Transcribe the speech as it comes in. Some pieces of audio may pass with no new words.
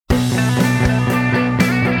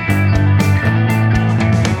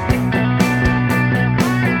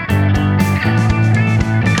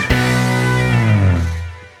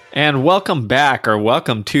And welcome back, or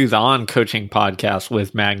welcome to the On Coaching Podcast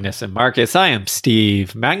with Magnus and Marcus. I am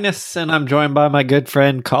Steve Magnus, and I'm joined by my good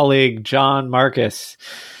friend, colleague, John Marcus.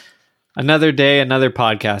 Another day, another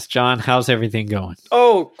podcast. John, how's everything going?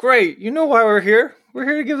 Oh, great. You know why we're here? We're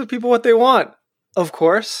here to give the people what they want, of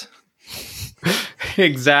course.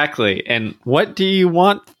 Exactly. And what do you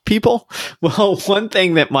want, people? Well, one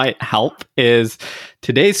thing that might help is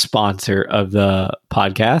today's sponsor of the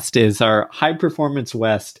podcast is our High Performance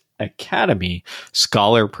West Academy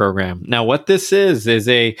Scholar Program. Now, what this is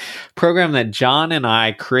a program that John and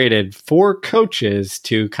I created for coaches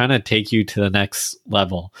to kind of take you to the next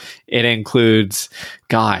level. It includes,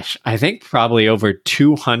 I think probably over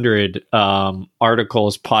 200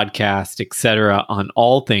 articles, podcasts, etc., on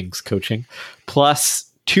all things coaching,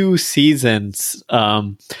 plus 2 seasons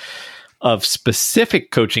of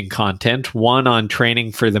specific coaching content, one on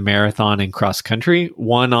training for the marathon and cross country,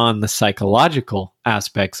 one on the psychological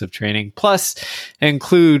aspects of training, plus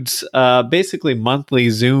includes basically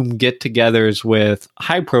monthly Zoom get-togethers with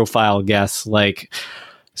high-profile guests like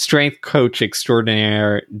strength coach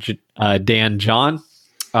extraordinaire Dan John,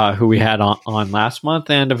 who we had on last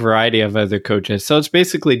month, and a variety of other coaches. So it's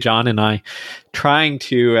basically John and I trying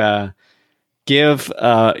to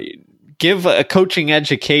give a coaching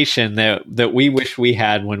education that we wish we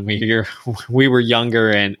had when we were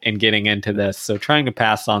younger and getting into this. So trying to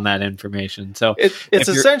pass on that information. So it's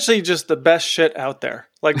essentially just the best shit out there.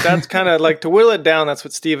 Like that's kind of like to whittle it down. That's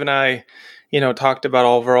what Steve and I, talked about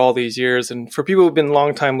over all these years. And for people who've been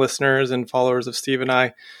longtime listeners and followers of Steve and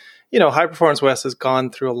I, High Performance West has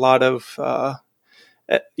gone through a lot of,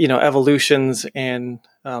 evolutions and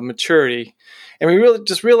maturity. And we really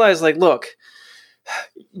just realized, look,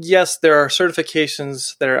 yes, there are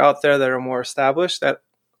certifications that are out there that are more established that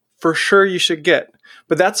for sure you should get,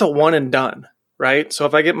 but that's a one and done, right? So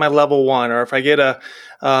if I get my level 1, or if I get a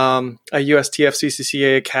USTF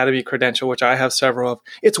CCCA Academy credential, which I have several of,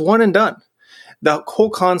 it's one and done. The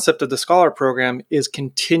whole concept of the Scholar Program is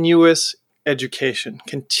continuous education,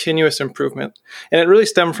 continuous improvement. And it really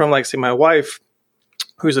stemmed from, say, my wife,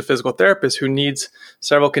 who's a physical therapist who needs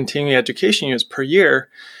several continuing education units per year.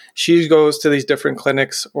 She goes to these different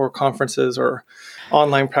clinics or conferences or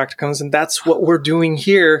online practicums, and that's what we're doing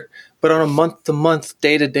here, but on a month-to-month,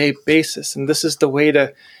 day-to-day basis. And this is the way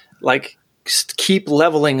to keep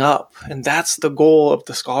leveling up. And that's the goal of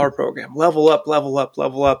the Scholar Program. Level up, level up,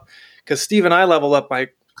 level up. Because Steve and I level up by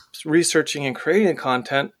researching and creating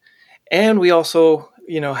content. And we also,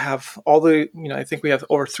 have all the, I think we have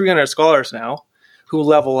over 300 scholars now who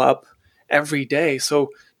level up every day. So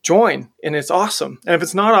join, and it's awesome. And if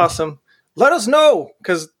it's not awesome, let us know,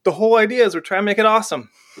 because the whole idea is we're trying to make it awesome.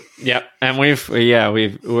 Yep, and we're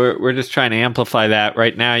just trying to amplify that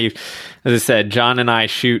right now. As I said, John and I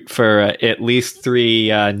shoot for at least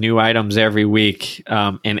 3 new items every week,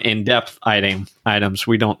 and in-depth items.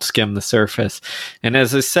 We don't skim the surface. And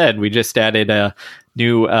as I said, we just added a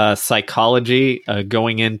new psychology,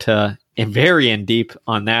 going into and very in deep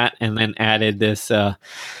on that, and then added this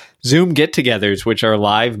Zoom get-togethers, which are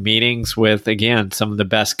live meetings with, again, some of the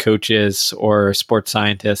best coaches or sports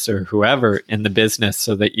scientists or whoever in the business,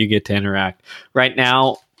 so that you get to interact. Right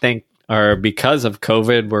now, because of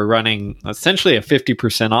COVID, we're running essentially a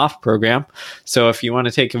 50% off program. So if you want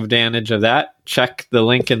to take advantage of that, check the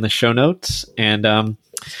link in the show notes, and you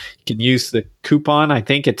can use the coupon. I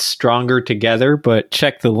think it's Stronger Together, but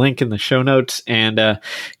check the link in the show notes and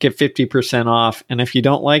get 50% off. And if you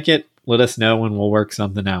don't like it, let us know and we'll work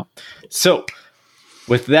something out. So,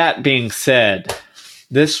 with that being said,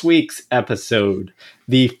 this week's episode,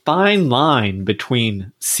 the fine line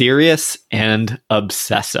between serious and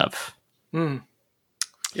obsessive. Yeah,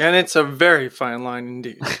 and it's a very fine line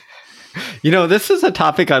indeed. This is a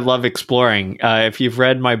topic I love exploring. If you've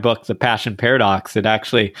read my book, The Passion Paradox, it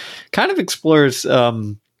actually kind of explores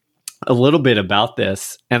a little bit about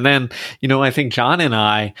this. And then, I think John and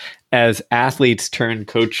I, as athletes turned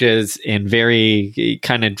coaches and very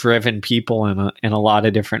kind of driven people in a lot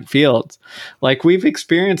of different fields, we've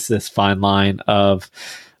experienced this fine line of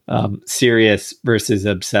serious versus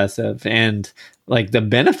obsessive, and the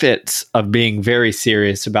benefits of being very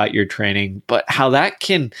serious about your training, but how that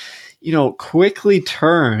can, quickly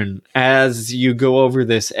turn as you go over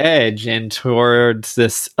this edge and towards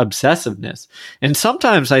this obsessiveness. And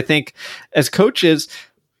sometimes I think as coaches,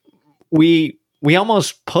 we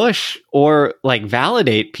almost push or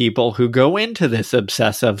validate people who go into this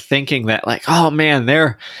obsessive thinking that oh man,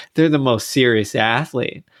 they're the most serious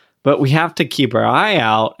athlete. But we have to keep our eye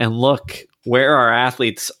out and look where our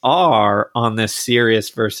athletes are on this serious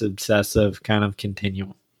versus obsessive kind of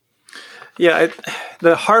continuum. Yeah,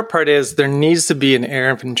 the hard part is there needs to be an air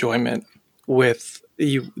of enjoyment with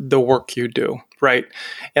the work you do, right?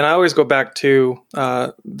 And I always go back to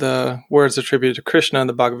the words attributed to Krishna in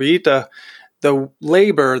the Bhagavad Gita. The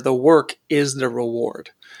labor, the work is the reward.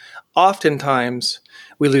 Oftentimes,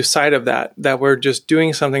 we lose sight of that we're just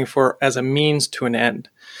doing something as a means to an end.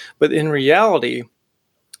 But in reality,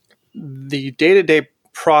 the day-to-day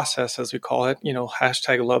process, as we call it,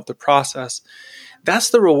 hashtag love the process,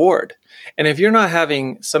 that's the reward. And if you're not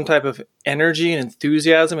having some type of energy and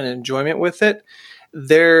enthusiasm and enjoyment with it,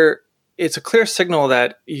 it's a clear signal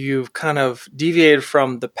that you've kind of deviated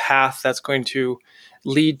from the path that's going to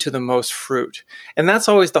lead to the most fruit. And that's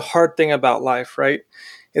always the hard thing about life, right?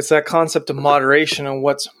 It's that concept of moderation and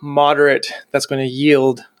what's moderate that's going to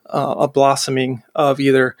yield a blossoming of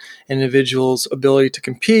either an individual's ability to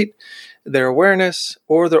compete, their awareness,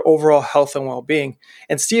 or their overall health and well-being.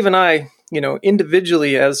 And Steve and I,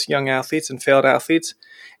 individually as young athletes and failed athletes,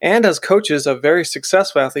 and as coaches of very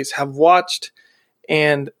successful athletes, have watched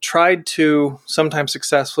and tried to, sometimes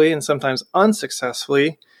successfully and sometimes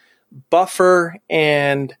unsuccessfully, buffer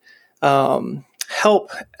and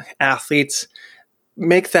help athletes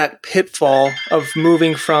make that pitfall of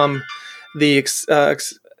moving from the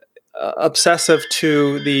obsessive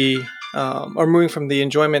to the, or moving from the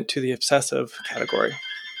enjoyment to the obsessive category.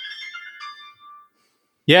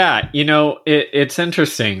 Yeah, it's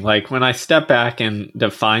interesting. Like when I step back and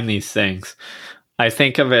define these things, I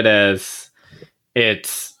think of it as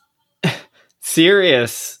it's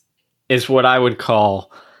serious is what I would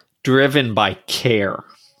call driven by care,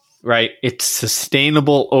 right? It's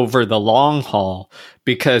sustainable over the long haul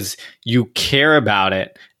because you care about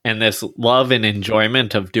it. And this love and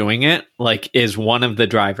enjoyment of doing it, is one of the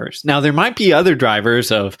drivers. Now, there might be other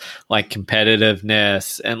drivers of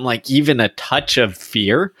competitiveness and even a touch of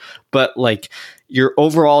fear, but your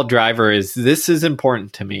overall driver is, this is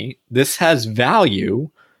important to me. This has value.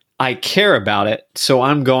 I care about it. So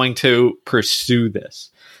I'm going to pursue this.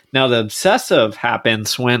 Now, the obsessive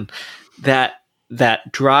happens when that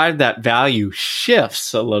drive, that value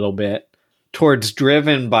shifts a little bit towards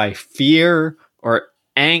driven by fear or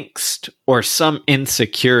angst or some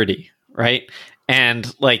insecurity, right?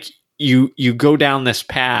 And you go down this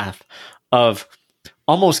path of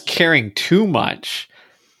almost caring too much,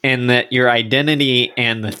 and that your identity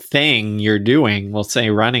and the thing you're doing, we'll say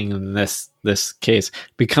running in this case,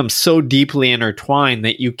 becomes so deeply intertwined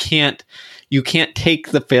that you can't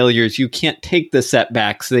take the failures, you can't take the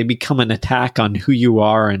setbacks. They become an attack on who you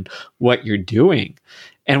are and what you're doing.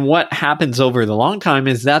 And what happens over the long time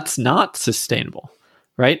is that's not sustainable,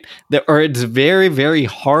 right? Or it's very, very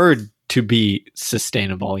hard to be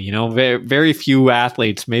sustainable. Very, very few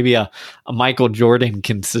athletes, maybe a Michael Jordan,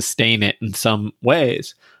 can sustain it in some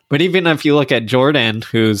ways. But even if you look at Jordan,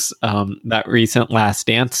 who's that recent Last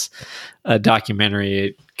Dance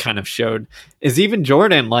documentary kind of showed, is even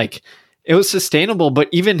Jordan, it was sustainable, but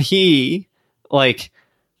even he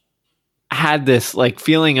had this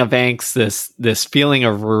feeling of angst, this feeling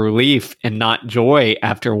of relief and not joy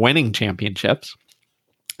after winning championships,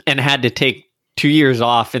 and had to take 2 years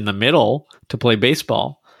off in the middle to play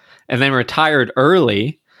baseball, and then retired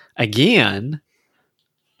early again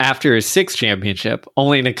after his sixth championship,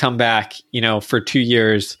 only to come back, for 2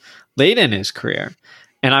 years late in his career.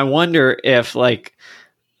 And I wonder if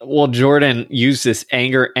Jordan used this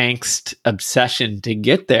anger, angst, obsession to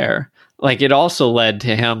get there. It also led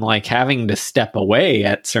to him having to step away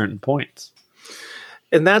at certain points.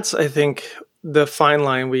 And that's, I think, the fine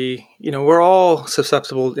line. We're all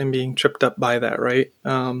susceptible in being tripped up by that, right?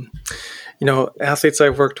 Athletes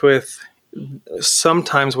I've worked with,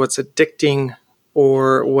 sometimes what's addicting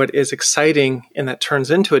or what is exciting and that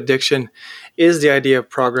turns into addiction is the idea of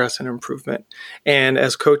progress and improvement. And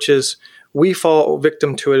as coaches, we fall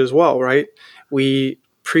victim to it as well, right? We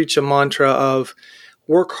preach a mantra of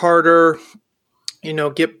work harder,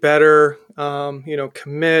 get better,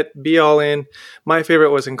 commit, be all in. My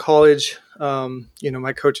favorite was in college.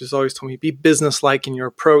 My coaches always told me, be business-like in your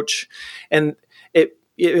approach. And it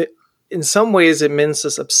in some ways, it means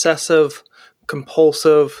this obsessive,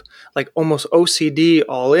 compulsive, almost OCD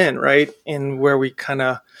all in, right? And where we kind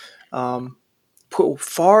of put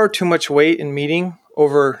far too much weight in meeting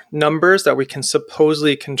over numbers that we can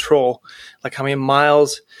supposedly control, like how many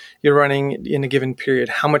miles you're running in a given period,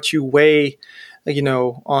 how much you weigh,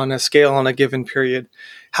 on a scale on a given period,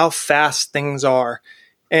 how fast things are.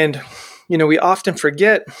 And, we often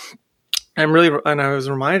forget, and I was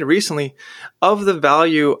reminded recently of the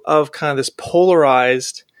value of kind of this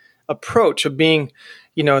polarized approach of being,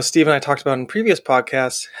 as Steve and I talked about in previous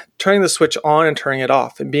podcasts, turning the switch on and turning it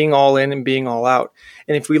off and being all in and being all out.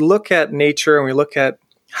 And if we look at nature and we look at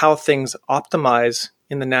how things optimize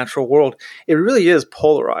in the natural world, it really is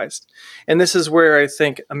polarized. And this is where I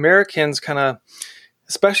think Americans kind of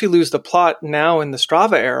especially lose the plot now in the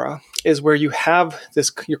Strava era, is where you have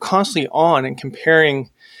this, you're constantly on and comparing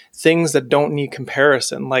things that don't need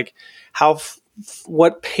comparison, like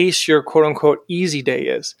what pace your quote unquote easy day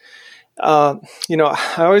is. I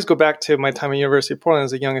always go back to my time at University of Portland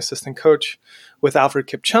as a young assistant coach with Alfred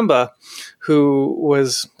Kipchumba, who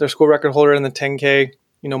was their school record holder in the 10K,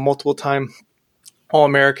 multiple time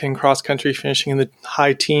All-American cross country, finishing in the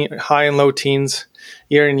high and low teens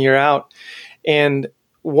year in, year out. And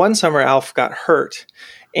one summer Alf got hurt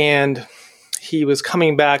and he was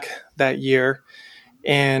coming back that year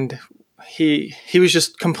and he was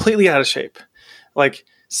just completely out of shape. Like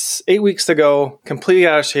 8 weeks to go, completely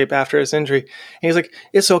out of shape after his injury. And he's like,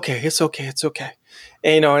 it's okay.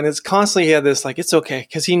 And, and it's constantly, he had this, like, it's okay,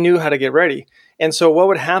 because he knew how to get ready. And so what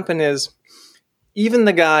would happen is even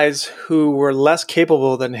the guys who were less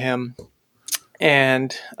capable than him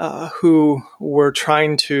and who were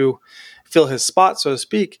trying to fill his spot, so to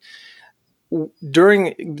speak,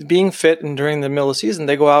 during being fit and during the middle of the season,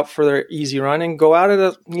 they go out for their easy run and go out at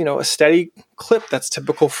a steady clip that's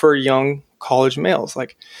typical for young college males,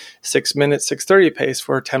 like 6 minute, 6:30 pace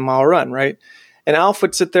for a 10-mile run, right? And Alf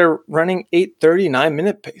would sit there running 8:30,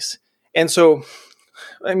 9-minute pace. And so,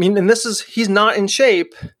 and he's not in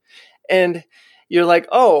shape. And you're like,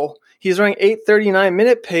 oh, he's running 8:30,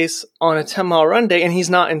 9-minute pace on a 10-mile run day and he's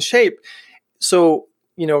not in shape. So,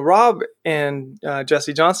 Rob and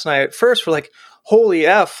Jesse Johnson and I at first were like, holy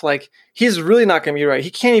F, like he's really not going to be right.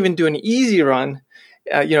 He can't even do an easy run,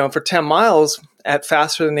 for 10 miles at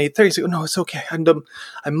faster than 8:30. He's like, oh, no, it's okay.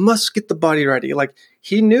 I must get the body ready. Like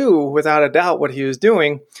he knew without a doubt what he was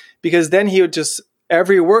doing, because then he would just,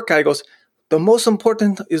 every workout, he goes, the most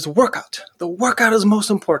important is workout. The workout is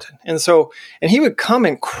most important. And he would come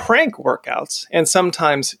and crank workouts. And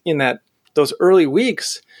sometimes in those early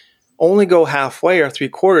weeks, only go halfway or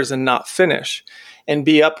 3/4 and not finish, and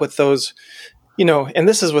be up with those, and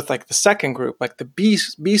this is with like the second group, like the B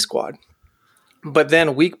squad. But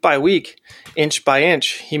then week by week, inch by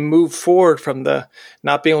inch, he moved forward from the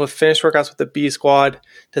not being able to finish workouts with the B squad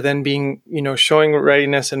to then being, showing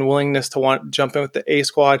readiness and willingness to want to jump in with the A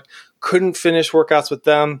squad, couldn't finish workouts with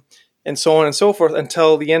them, and so on and so forth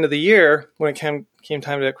until the end of the year when it came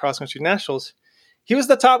time to cross country nationals. He was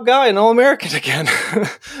the top guy in All-American again.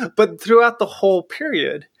 But throughout the whole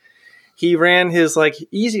period, he ran his like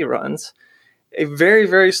easy runs a very,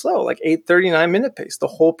 very slow, like 8:30, 9-minute pace the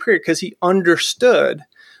whole period, because he understood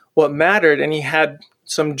what mattered and he had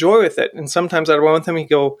some joy with it. And sometimes I'd run with him,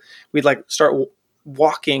 we'd like start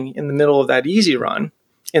walking in the middle of that easy run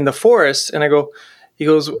in the forest. And he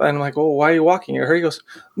goes, and I'm like, oh, why are you walking? You're hurt? He goes,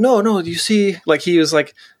 no, do you see, like he was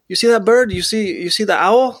like, you see that bird? You see the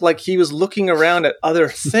owl? Like he was looking around at other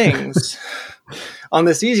things on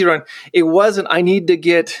this easy run. It wasn't, I need to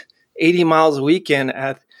get 80 miles a weekend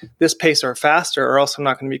at this pace or faster, or else I'm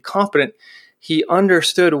not going to be confident. He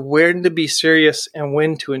understood when to be serious and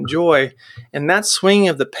when to enjoy. And that swinging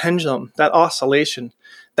of the pendulum, that oscillation,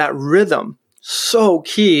 that rhythm, so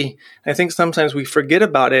key. I think sometimes we forget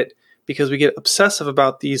about it because we get obsessive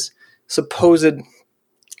about these supposed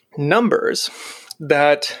numbers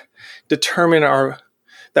that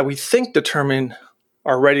we think determine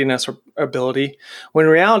our readiness or ability, when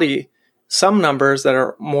in reality, some numbers that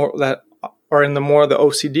are in the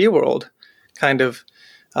OCD world kind of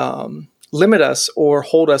limit us or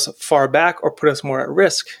hold us far back or put us more at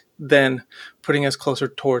risk than putting us closer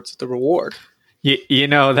towards the reward.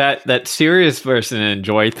 That serious versus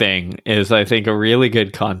enjoy thing is, I think, a really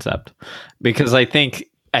good concept, because I think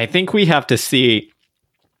we have to see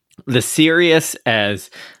the serious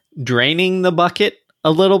as draining the bucket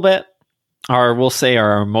a little bit, or we'll say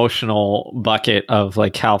our emotional bucket of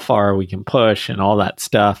like how far we can push and all that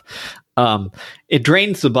stuff. It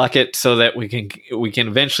drains the bucket so that we can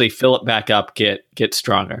eventually fill it back up, get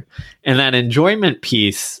stronger. And that enjoyment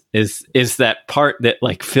piece is that part that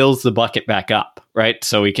like fills the bucket back up, right?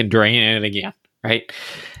 So we can drain it again, right?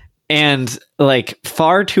 And like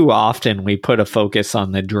far too often we put a focus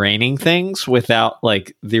on the draining things without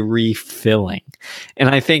like the refilling. And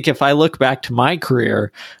I think if I look back to my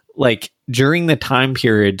career, like during the time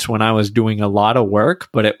periods when I was doing a lot of work,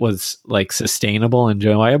 but it was like sustainable,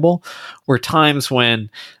 enjoyable, were times when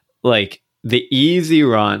like the easy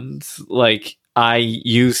runs, like I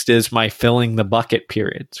used as my filling the bucket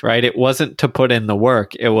periods, right? It wasn't to put in the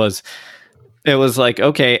work. It was it was like,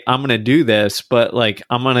 okay, I'm going to do this, but like,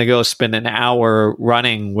 I'm going to go spend an hour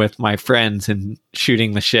running with my friends and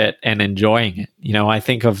shooting the shit and enjoying it. You know, I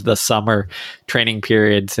think of the summer training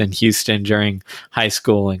periods in Houston during high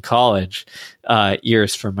school and college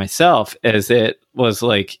years for myself, as it was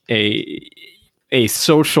like a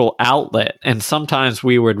social outlet. And sometimes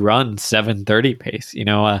we would run 7:30 pace. You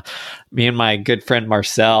know, me and my good friend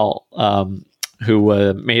Marcel,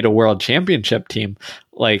 who made a world championship team,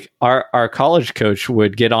 like our college coach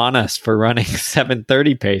would get on us for running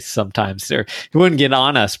 7:30 pace sometimes. Or he wouldn't get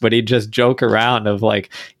on us, but he'd just joke around of like,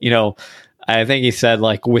 you know, I think he said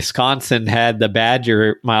like Wisconsin had the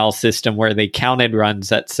Badger mile system where they counted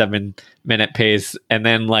runs at 7-minute pace. And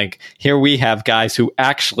then like here we have guys who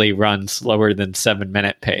actually run slower than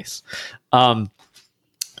 7-minute pace.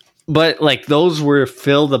 But like those were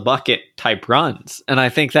fill the bucket type runs. And I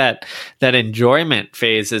think that enjoyment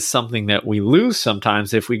phase is something that we lose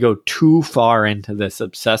sometimes if we go too far into this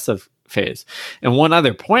obsessive phase. And one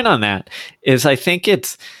other point on that is I think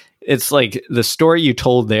it's like the story you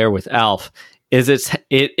told there with Alf is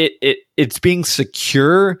it's being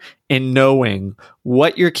secure in knowing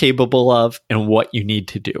what you're capable of and what you need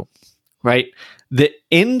to do, right? The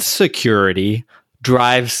insecurity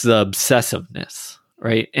drives the obsessiveness,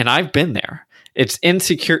 right? And I've been there. It's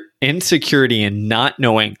insecurity and not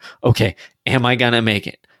knowing, okay, am I going to make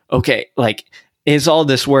it? Okay, like, is all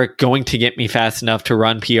this work going to get me fast enough to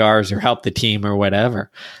run PRs or help the team or whatever?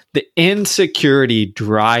 The insecurity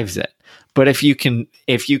drives it. But if you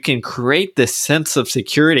can create this sense of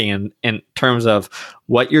security in terms of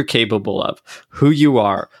what you're capable of, who you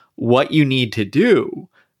are, what you need to do,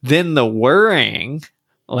 then the worrying,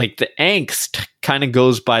 like the angst, kind of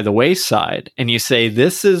goes by the wayside. And you say,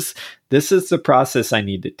 this is the process I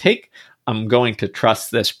need to take. I'm going to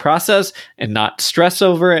trust this process and not stress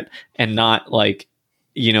over it and not like,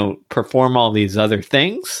 you know, perform all these other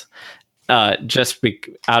things just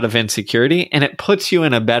out of insecurity. And it puts you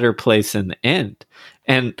in a better place in the end.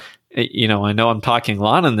 And, you know, I know I'm talking a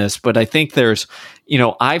lot on this, but I think there's, you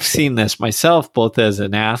know, I've seen this myself, both as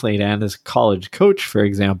an athlete and as a college coach, for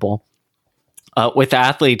example, with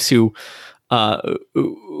athletes who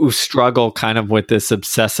struggle kind of with this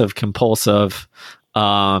obsessive compulsive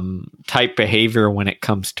type behavior when it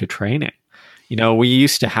comes to training. You know, we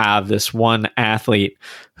used to have this one athlete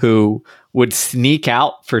who would sneak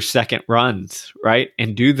out for second runs, right?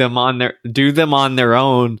 And do them on their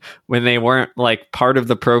own when they weren't like part of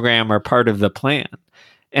the program or part of the plan.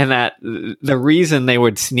 And that the reason they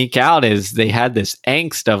would sneak out is they had this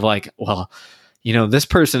angst of like, well, you know, this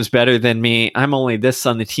person's better than me. I'm only this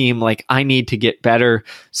on the team. Like, I need to get better.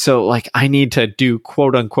 So like, I need to do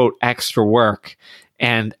quote unquote extra work.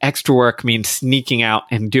 And extra work means sneaking out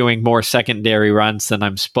and doing more secondary runs than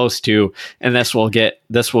I'm supposed to. And this will get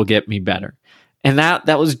me better. And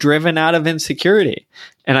that was driven out of insecurity.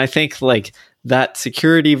 And I think like that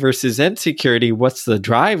security versus insecurity, what's the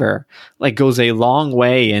driver, like goes a long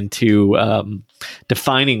way into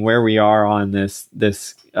defining where we are on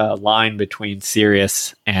this line between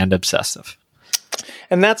serious and obsessive.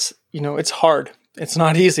 And that's, you know, it's hard. It's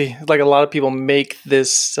not easy. Like a lot of people make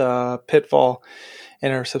this pitfall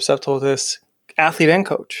and are susceptible to this, athlete and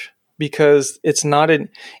coach, because it's not an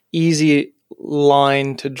easy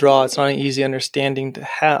line to draw. It's not an easy understanding to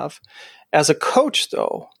have. As a coach,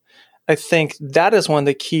 though, I think that is one of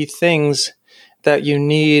the key things that you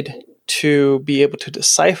need to be able to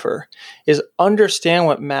decipher is understand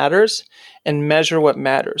what matters and measure what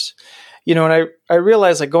matters. You know, and I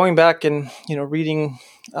realized, like, going back and, you know, reading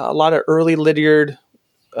a lot of early Lydiard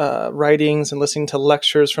writings and listening to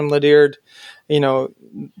lectures from Lydiard, you know,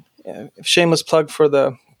 shameless plug for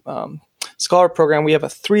the Scholar program, we have a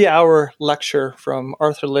 3-hour lecture from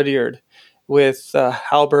Arthur Lydiard with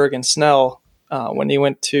Halberg and Snell when he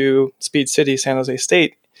went to Speed City, San Jose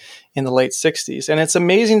State in the late 60s. And it's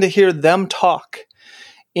amazing to hear them talk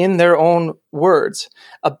in their own words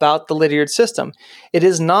about the Lydiard system. It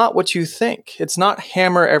is not what you think. It's not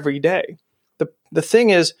hammer every day. The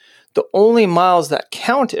thing is, the only miles that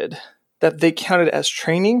they counted as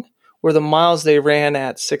training were the miles they ran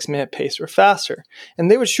at 6-minute pace or faster. And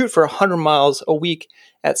they would shoot for 100 miles a week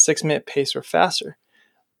at 6-minute pace or faster.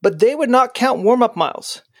 But they would not count warm-up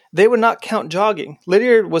miles. They would not count jogging.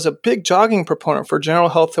 Lydiard was a big jogging proponent for general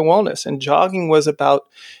health and wellness, and jogging was about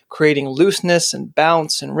creating looseness and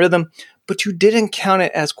bounce and rhythm, but you didn't count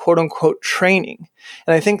it as quote-unquote training.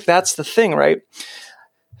 And I think that's the thing, right?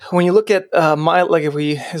 When you look at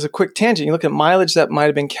as a quick tangent, you look at mileage that might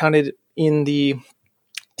have been counted in the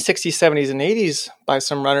 60s, 70s, and 80s by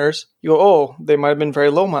some runners, you go, oh, they might have been very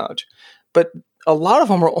low mileage. But a lot of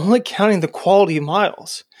them were only counting the quality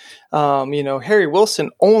miles. Harry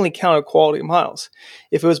Wilson only counted quality miles.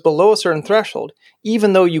 If it was below a certain threshold,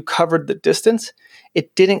 even though you covered the distance,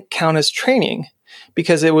 it didn't count as training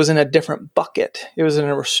because it was in a different bucket. It was in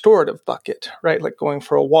a restorative bucket, right? Like going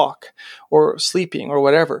for a walk or sleeping or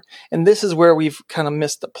whatever. And this is where we've kind of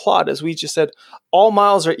missed the plot, as we just said, all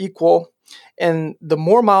miles are equal. And the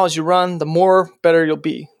more miles you run, the more better you'll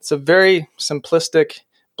be. It's a very simplistic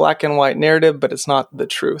black and white narrative, but it's not the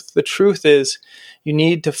truth. The truth is you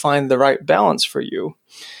need to find the right balance for you.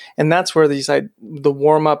 And that's where the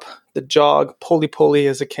warm up, the jog, pulley,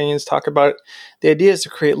 as the Kenyans talk about it, the idea is to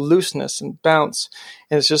create looseness and bounce.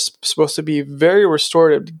 And it's just supposed to be very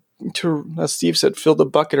restorative to, as Steve said, fill the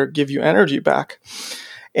bucket or give you energy back.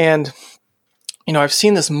 And, I've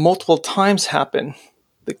seen this multiple times happen.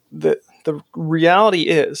 The reality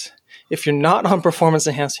is, if you're not on performance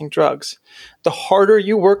enhancing drugs, the harder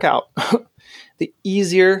you work out, the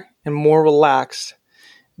easier and more relaxed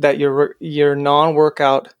that your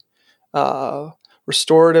non-workout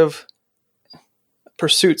restorative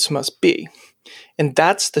pursuits must be. And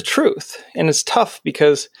that's the truth. And it's tough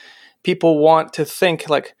because people want to think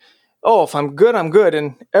like, oh, if I'm good,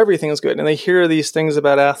 and everything is good. And they hear these things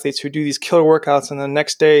about athletes who do these killer workouts, and the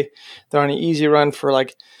next day they're on an easy run for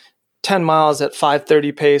like 10 miles at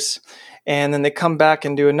 5:30 pace. And then they come back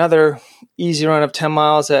and do another easy run of 10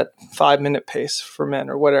 miles at 5-minute pace for men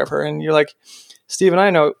or whatever. And you're like, Steve and I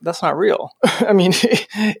know that's not real. I mean,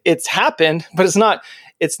 it's happened, but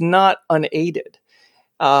it's not unaided.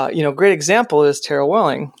 Great example is Tara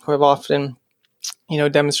Welling, who I've often,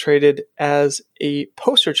 demonstrated as a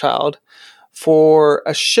poster child for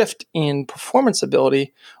a shift in performance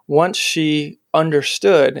ability once she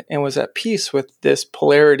understood and was at peace with this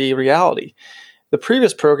polarity reality. The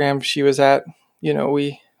previous program she was at,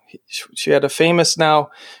 she had a famous now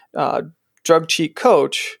drug cheat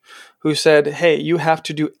coach who said, hey, you have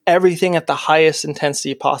to do everything at the highest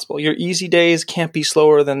intensity possible. Your easy days can't be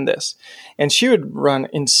slower than this. And she would run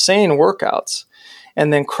insane workouts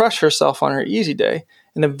and then crush herself on her easy day.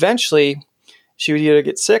 And eventually she would either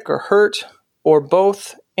get sick or hurt or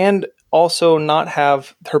both, and also not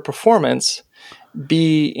have her performance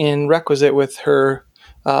be in requisite with her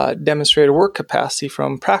demonstrated work capacity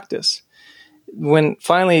from practice. When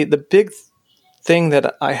finally the big thing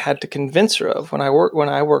that I had to convince her of when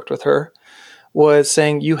I worked with her was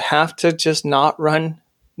saying you have to just not run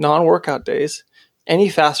non-workout days any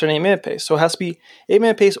faster than 8-minute pace. So it has to be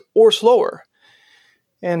 8-minute pace or slower.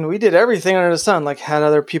 And we did everything under the sun, like had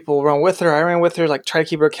other people run with her. I ran with her, like try to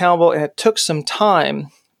keep her accountable. And it took some time,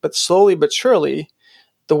 but slowly but surely,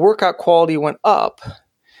 the workout quality went up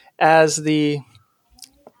as the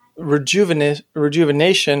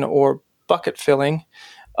rejuvenation or bucket filling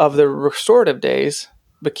of the restorative days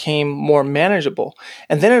became more manageable.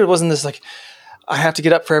 And then it wasn't this like, I have to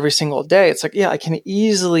get up for every single day. It's like, yeah, I can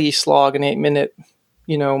easily slog an 8-minute,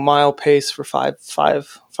 mile pace for five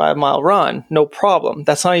mile run. No problem.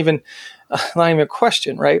 That's not even a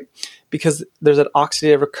question, right? Because there's an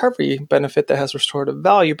oxidative recovery benefit that has restorative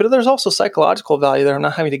value, but there's also psychological value there. I'm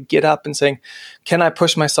not having to get up and saying, can I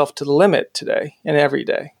push myself to the limit today and every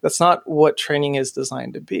day? That's not what training is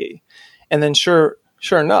designed to be. And then sure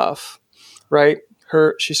enough, right?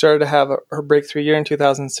 She started to have her breakthrough year in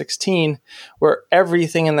 2016, where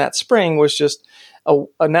everything in that spring was just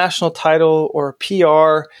a national title or a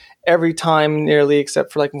PR every time nearly,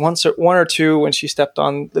 except for like one or two when she stepped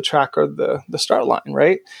on the track or the start line,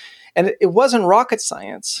 right? And it wasn't rocket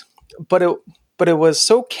science, but it was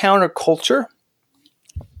so counterculture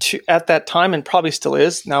at that time, and probably still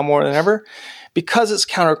is now more than ever. Because it's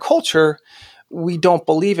counterculture, we don't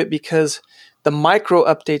believe it because the micro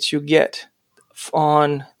updates you get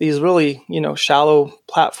on these really, shallow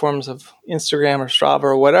platforms of Instagram or Strava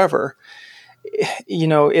or whatever,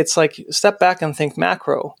 it's like step back and think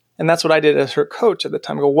macro. And that's what I did as her coach at the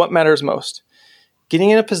time. I go, what matters most?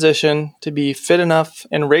 Getting in a position to be fit enough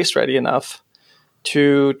and race ready enough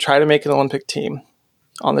to try to make an Olympic team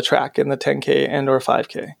on the track in the 10K and or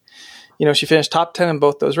 5K. She finished top 10 in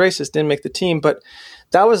both those races, didn't make the team, but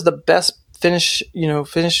that was the best finish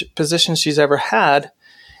position she's ever had.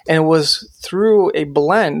 And it was through a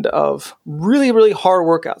blend of really, really hard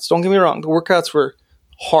workouts. Don't get me wrong. The workouts were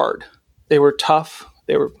hard. They were tough.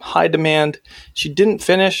 They were high demand. She didn't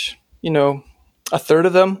finish, a third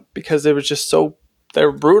of them because they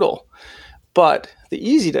were brutal. But the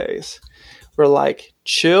easy days were like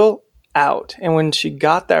chill out. And when she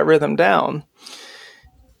got that rhythm down,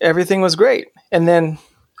 everything was great. And then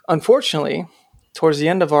unfortunately, towards the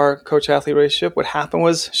end of our coach-athlete relationship, what happened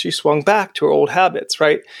was she swung back to her old habits,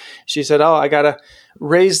 right? She said, I got to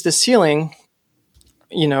raise the ceiling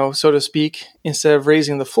so to speak, instead of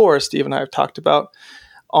raising the floor, as Steve and I have talked about,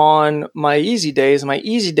 on my easy days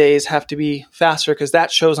have to be faster because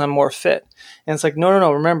that shows I'm more fit. And it's like,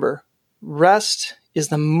 no. Remember, rest is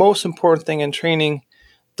the most important thing in training.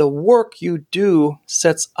 The work you do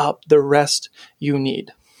sets up the rest you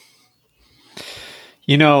need.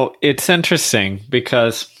 It's interesting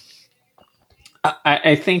because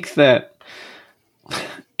I think that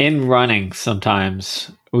in running, sometimes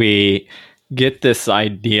we get this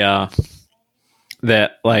idea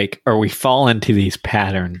that or we fall into these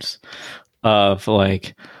patterns of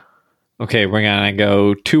okay, we're going to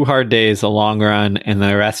go 2 hard days, a long run, and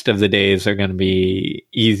the rest of the days are going to be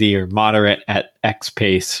easy or moderate at X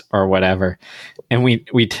pace or whatever. And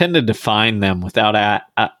we tend to define them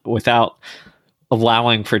without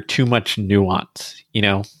allowing for too much nuance,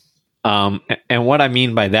 and what I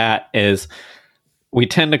mean by that is we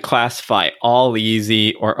tend to classify all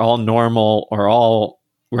easy or all normal or all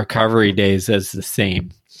recovery days as the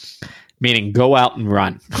same, meaning go out and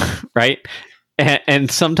run, right? And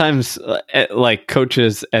sometimes,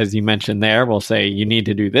 coaches, as you mentioned there, will say you need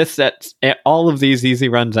to do this. That's all of these easy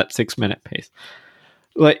runs at 6-minute pace.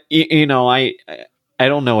 I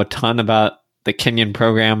don't know a ton about the Kenyan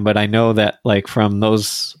program, but I know that from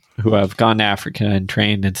those who have gone to Africa and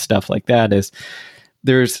trained and stuff like that, is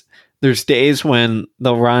there's days when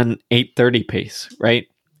they'll run 8:30 pace, right?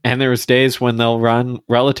 And there's days when they'll run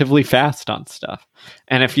relatively fast on stuff.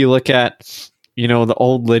 And if you look at, the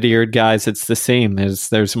old Lydiard guys, it's the same.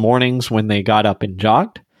 There's mornings when they got up and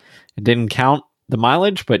jogged and didn't count the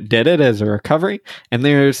mileage, but did it as a recovery. And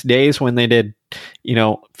there's days when they did,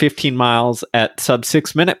 15 miles at sub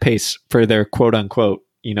 6-minute pace for their quote unquote,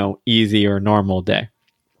 easy or normal day.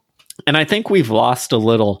 And I think we've lost a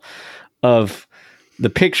little of the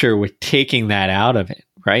picture with taking that out of it,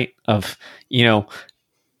 right? Of,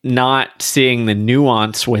 not seeing the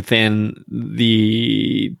nuance within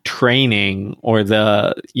the training or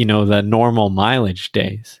the normal mileage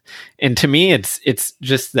days. And to me, it's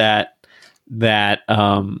just that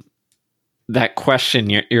question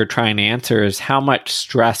you're trying to answer is how much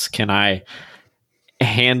stress can I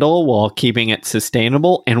handle while keeping it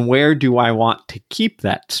sustainable, and where do I want to keep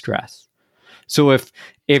that stress? So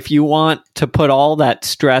if you want to put all that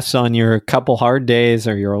stress on your couple hard days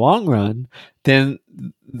or your long run, then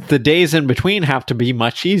the days in between have to be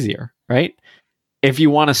much easier, right? If you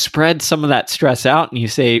want to spread some of that stress out and you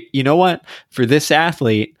say, you know what, for this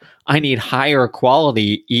athlete, I need higher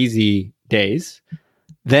quality easy days,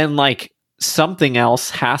 then something else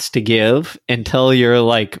has to give until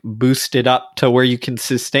you're boosted up to where you can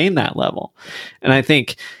sustain that level. And I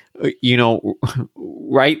think,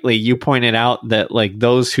 rightly, you pointed out that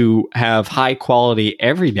those who have high quality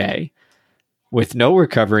every day with no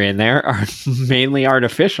recovery in there are mainly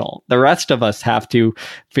artificial. The rest of us have to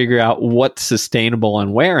figure out what's sustainable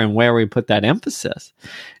and where we put that emphasis.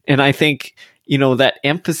 And I think, that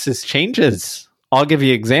emphasis changes. I'll give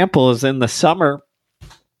you examples in the summer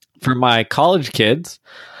for my college kids,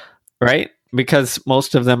 right? Because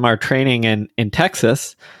most of them are training in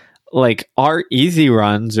Texas. Our easy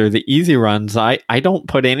runs or the easy runs, I don't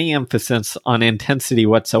put any emphasis on intensity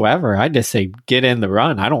whatsoever. I just say, get in the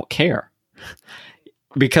run. I don't care.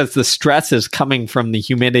 Because the stress is coming from the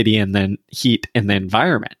humidity and then heat in the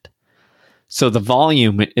environment. So the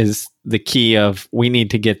volume is the key of we need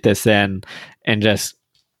to get this in and just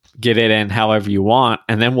get it in however you want.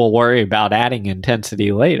 And then we'll worry about adding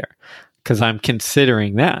intensity later, because I'm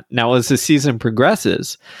considering that. Now, as the season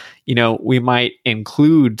progresses, we might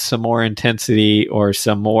include some more intensity or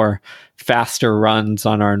some more faster runs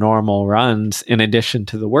on our normal runs in addition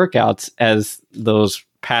to the workouts as those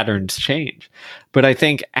patterns change. But I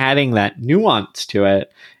think adding that nuance to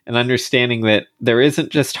it and understanding that there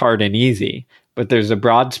isn't just hard and easy, but there's a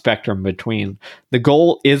broad spectrum between. The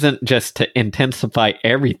goal isn't just to intensify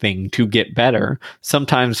everything to get better.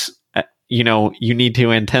 Sometimes, you need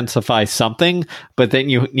to intensify something, but then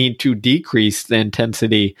you need to decrease the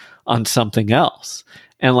intensity on something else.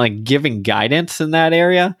 And giving guidance in that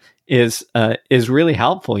area is really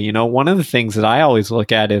helpful. One of the things that I always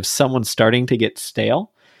look at if someone's starting to get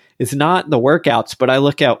stale is not the workouts, but I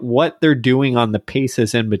look at what they're doing on the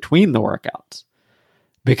paces in between the workouts,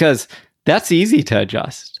 because that's easy to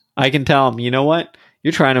adjust. I can tell them, you know what,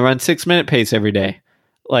 you're trying to run 6-minute pace every day.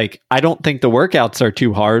 I don't think the workouts are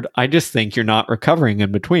too hard. I just think you're not recovering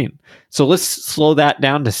in between. So let's slow that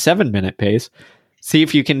down to 7-minute pace. See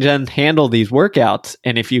if you can then handle these workouts.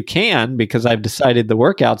 And if you can, because I've decided the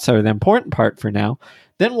workouts are the important part for now,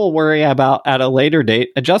 then we'll worry about at a later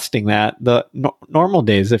date adjusting that the normal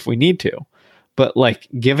days if we need to. But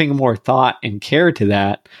giving more thought and care to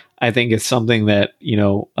that, I think is something that,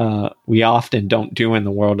 we often don't do in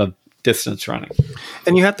the world of distance running.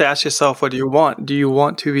 And you have to ask yourself, what do you want? Do you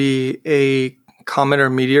want to be a comet or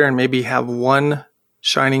meteor and maybe have one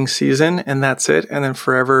shining season and that's it, and then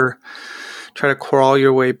forever try to crawl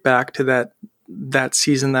your way back to that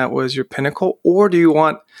season that was your pinnacle? Or do you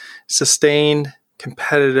want sustained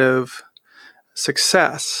competitive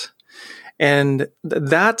success? And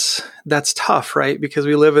that's tough, right? Because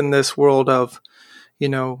we live in this world of,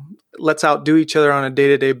 let's outdo each other on a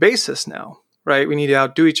day-to-day basis now, right? We need to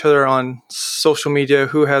outdo each other on social media.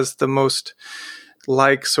 Who has the most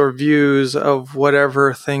likes or views of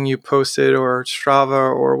whatever thing you posted, or Strava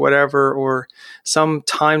or whatever, or some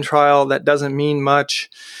time trial that doesn't mean much.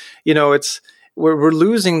 We're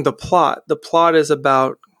losing the plot. The plot is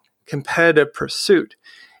about competitive pursuit.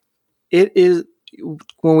 It is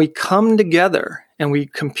when we come together and we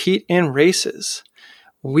compete in races,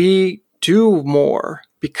 we do more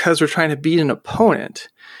because we're trying to beat an opponent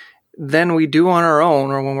than we do on our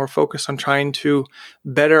own, or when we're focused on trying to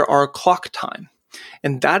better our clock time.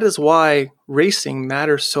 And that is why racing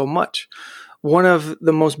matters so much. One of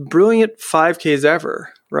the most brilliant 5Ks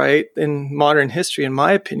ever, right, in modern history, in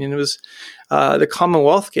my opinion, was the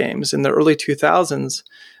Commonwealth Games in the early 2000s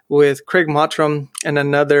with Craig Mottram and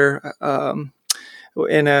another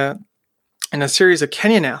in a series of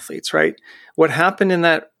Kenyan athletes, right? What happened in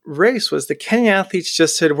that race was the Kenyan athletes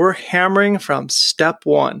just said, we're hammering from step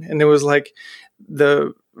one. And it was like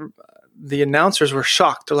the announcers were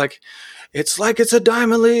shocked. They're like it's a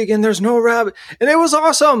diamond league and there's no rabbit. And it was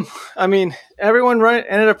awesome. I mean, everyone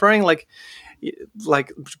ended up running like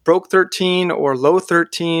broke 13 or low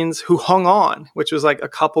 13s who hung on, which was like a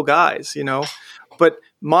couple guys, But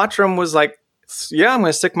Mottram was like, yeah, I'm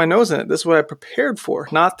going to stick my nose in it. This is what I prepared for.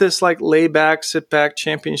 Not this like lay back, sit back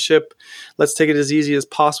championship. Let's take it as easy as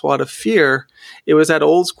possible out of fear. It was that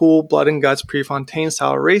old school blood and guts Prefontaine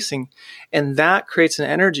style racing. And that creates an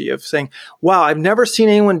energy of saying, wow, I've never seen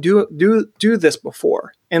anyone do this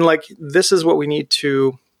before. And like, this is what we need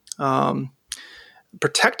to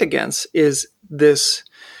protect against, is this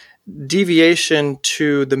deviation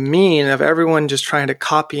to the mean of everyone just trying to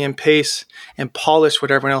copy and paste and polish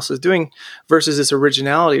what everyone else is doing, versus this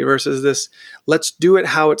originality, versus this, let's do it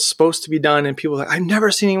how it's supposed to be done. And people are like, I've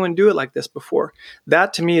never seen anyone do it like this before.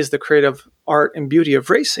 That to me is the creative art and beauty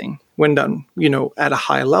of racing when done, at a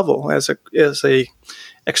high level as a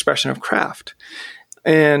expression of craft.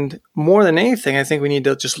 And more than anything, I think we need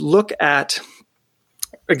to just look at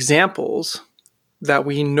examples that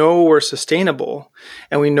we know were sustainable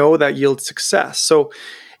and we know that yield success. So,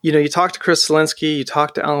 you talk to Chris Zielinski, you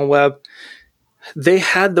talk to Alan Webb, they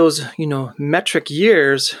had those, metric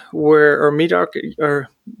years or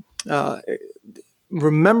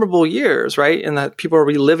memorable years, right? And that people are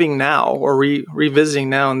reliving now or revisiting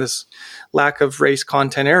now in this lack of race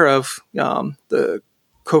content era of the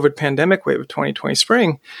COVID pandemic wave of 2020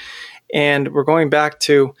 spring. And we're going back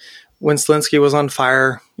to when Zielinski was on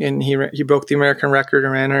fire and he broke the American record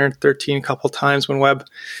and ran 113 a couple times when Webb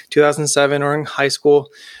 2007 or in high school.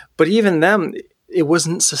 But even then, it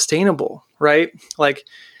wasn't sustainable, right? Like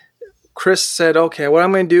Chris said, okay, what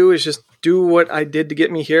I'm going to do is just do what I did to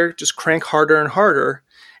get me here, just crank harder and harder.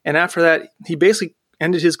 And after that, he basically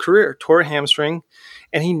ended his career, tore a hamstring,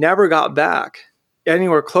 and he never got back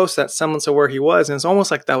anywhere close to that semblance of where he was. And it's almost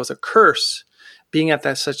like that was a curse, being at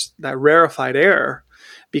that rarefied air.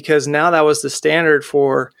 Because now that was the standard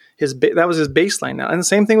for that was his baseline now. And the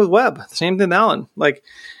same thing with Webb, the same thing with Allen. Like,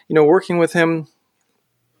 working with him,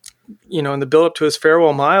 in the build up to his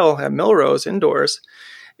farewell mile at Millrose indoors,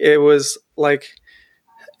 it was like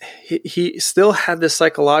he still had this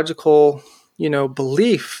psychological,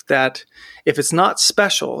 belief that if it's not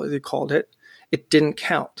special, as he called it, it didn't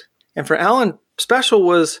count. And for Allen, special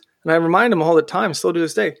was, and I remind him all the time, still to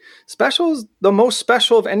this day, special is the most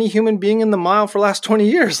special of any human being in the mile for the last 20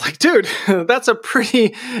 years. Like, dude, that's a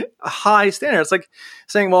pretty high standard. It's like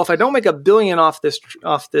saying, well, if I don't make $1 billion off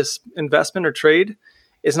this investment or trade,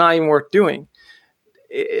 it's not even worth doing.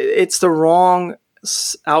 It's the wrong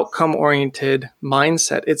outcome-oriented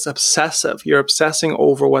mindset. It's obsessive. You're obsessing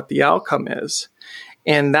over what the outcome is.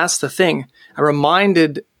 And that's the thing. I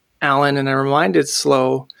reminded Allen and I reminded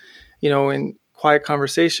Slow, in quiet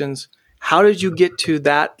conversations, how did you get to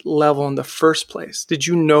that level in the first place? Did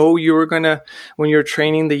you know you were going to, when you were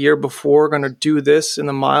training the year before, going to do this in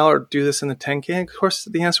the mile or do this in the 10K? Of course,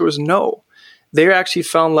 the answer was no. They actually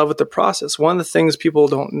fell in love with the process. One of the things people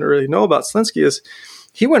don't really know about Zielinski is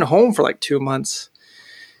he went home for like 2 months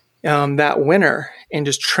that winter and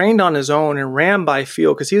just trained on his own and ran by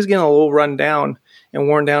feel because he was getting a little run down and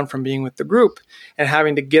worn down from being with the group and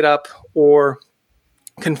having to get up or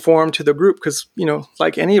conform to the group because,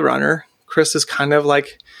 like any runner, Chris is kind of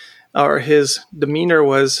like, or his demeanor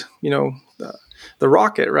was, the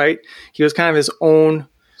rocket, right? He was kind of his own,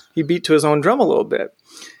 he beat to his own drum a little bit.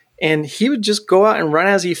 And he would just go out and run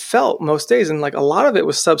as he felt most days. And like a lot of it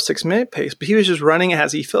was sub 6 minute pace, but he was just running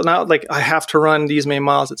as he felt. Not like I have to run these many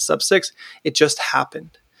miles at sub 6. It just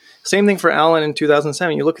happened. Same thing for Alan in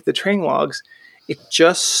 2007. You look at the training logs, it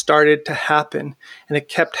just started to happen. And it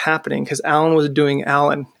kept happening because Alan was doing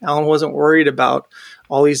Alan. Alan wasn't worried about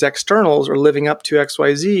all these externals or living up to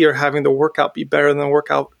XYZ or having the workout be better than the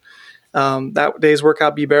workout. That day's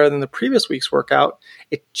workout be better than the previous week's workout.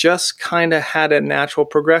 It just kind of had a natural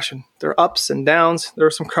progression. There are ups and downs. There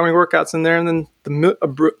were some crummy workouts in there, and then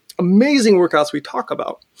the amazing workouts we talk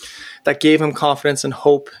about that gave him confidence and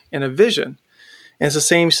hope and a vision. And it's the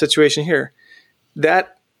same situation here.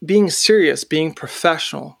 That being serious, being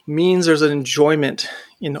professional means there's an enjoyment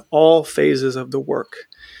in all phases of the work.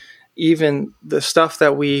 Even the stuff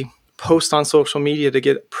that we post on social media to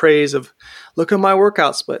get praise of, look at my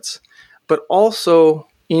workout splits. But also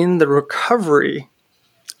in the recovery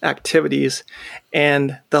activities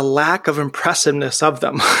and the lack of impressiveness of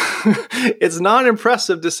them. It's not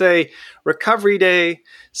impressive to say recovery day,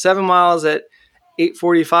 7 miles at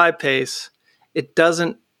 8:45 pace. It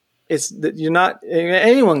doesn't,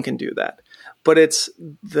 anyone can do that, but it's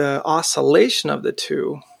the oscillation of the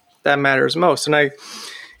two that matters most. And I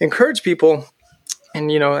encourage people, and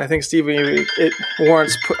I think Steve, it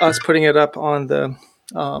warrants us putting it up on the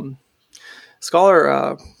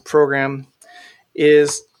Scholar program,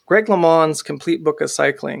 is Greg LeMond's Complete Book of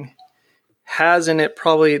Cycling has in it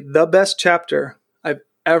probably the best chapter I've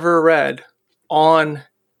ever read on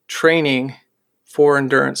training for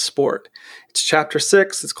endurance sport. It's chapter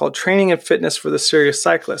 6. It's called Training and Fitness for the Serious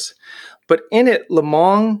Cyclist. But in it, Greg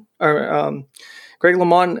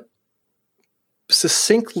LeMond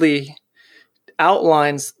succinctly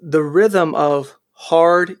outlines the rhythm of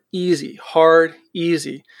hard, easy,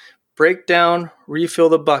 break down, refill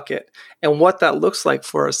the bucket, and what that looks like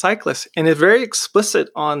for a cyclist. And it's very explicit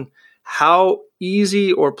on how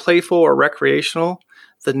easy or playful or recreational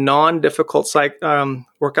the non-difficult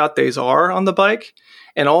workout days are on the bike,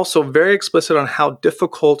 and also very explicit on how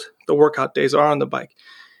difficult the workout days are on the bike.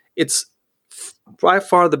 It's by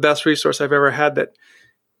far the best resource I've ever had that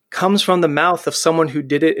comes from the mouth of someone who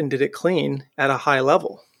did it and did it clean at a high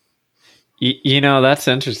level. That's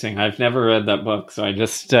interesting. I've never read that book, so I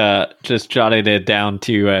just jotted it down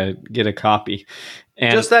to get a copy.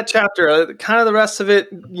 And just that chapter, kind of the rest of it,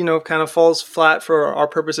 kind of falls flat for our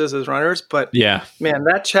purposes as runners. But yeah, man,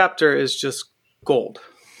 that chapter is just gold.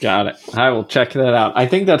 Got it. I will check that out. I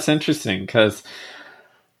think that's interesting because,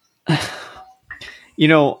 in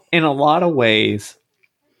a lot of ways,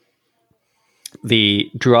 the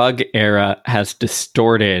drug era has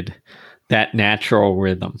distorted that natural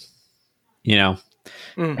rhythm.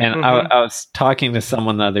 And I was talking to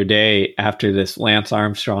someone the other day after this Lance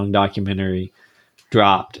Armstrong documentary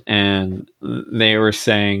dropped, and they were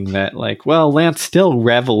saying that Lance still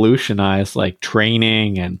revolutionized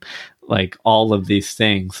training and all of these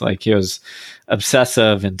things. He was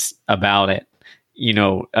obsessive about it,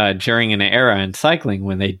 during an era in cycling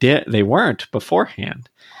when they weren't beforehand.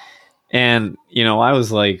 And, I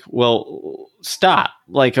was like, well, stop.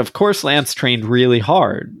 Of course, Lance trained really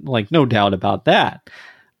hard. No doubt about that.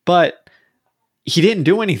 But he didn't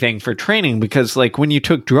do anything for training because, when you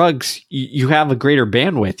took drugs, you have a greater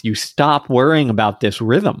bandwidth. You stop worrying about this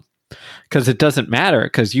rhythm because it doesn't matter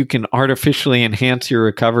because you can artificially enhance your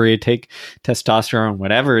recovery, take testosterone,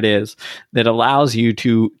 whatever it is, that allows you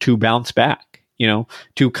to bounce back,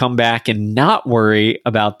 to come back and not worry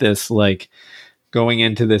about this, going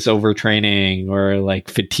into this overtraining or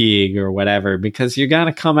fatigue or whatever, because you're going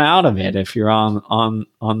to come out of it if you're on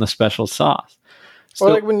the special sauce.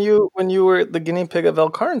 Or when you were the guinea pig of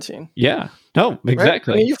L-carnitine. Yeah. No,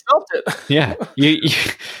 exactly. Right? You felt it. Yeah.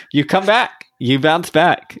 You come back. You bounce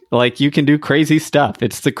back. You can do crazy stuff.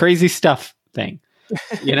 It's the crazy stuff thing,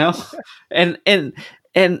 and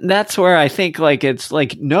that's where I think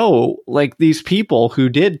these people who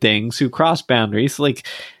did things, who crossed boundaries,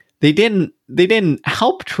 they didn't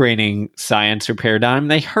help training science or paradigm.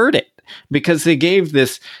 They hurt it because they gave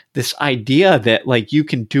this idea that you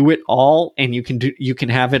can do it all and you can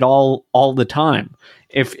have it all the time.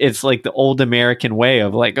 If it's the old American way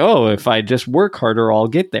of if I just work harder, I'll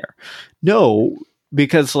get there. No,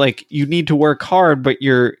 because you need to work hard, but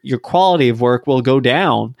your quality of work will go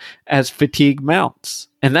down as fatigue mounts.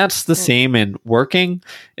 And that's the same in working.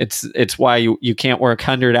 It's why you can't work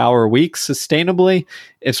 100-hour weeks sustainably.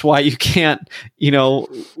 It's why you can't,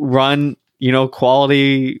 run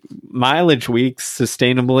quality mileage weeks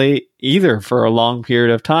sustainably either for a long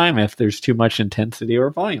period of time if there's too much intensity or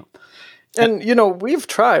volume. And, we've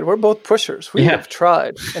tried. We're both pushers. We have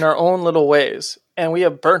tried in our own little ways, and we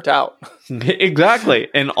have burnt out. Exactly.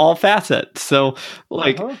 In all facets. So,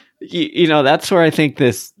 that's where I think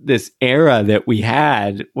this era that we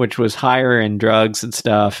had, which was higher in drugs and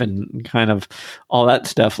stuff and kind of all that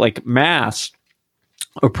stuff, like mass,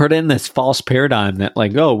 or put in this false paradigm that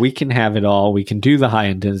we can have it all. We can do the high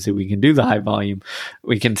intensity. We can do the high volume.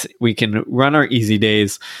 We can run our easy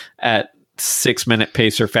days at 6-minute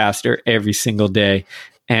pace or faster every single day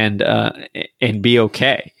and be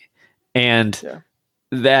okay. And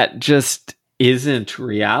that just isn't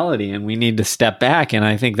reality. And we need to step back. And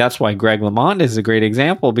I think that's why Greg LeMond is a great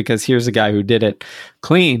example, because here's a guy who did it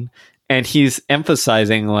clean. And he's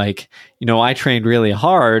emphasizing I trained really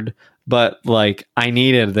hard, but I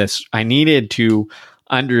needed to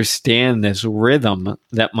understand this rhythm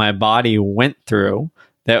that my body went through,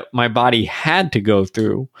 that my body had to go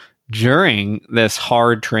through during this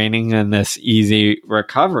hard training and this easy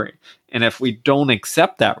recovery. And if we don't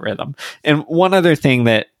accept that rhythm, and one other thing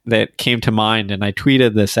that came to mind, and I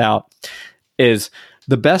tweeted this out, is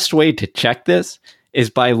the best way to check this is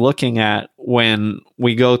by looking at when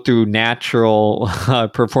we go through natural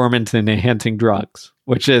performance enhancing drugs,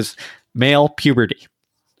 which is male puberty.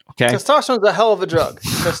 Okay. Testosterone is a hell of a drug.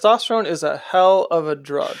 Testosterone is a hell of a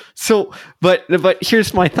drug. So, but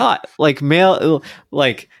here's my thought,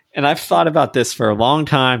 and I've thought about this for a long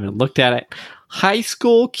time and looked at it. High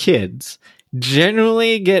school kids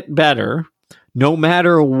generally get better no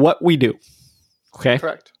matter what we do. Okay.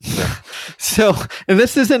 Correct. So, and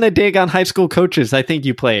this isn't a dig on high school coaches. I think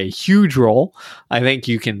you play a huge role. I think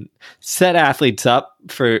you can set athletes up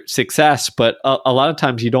for success, but a lot of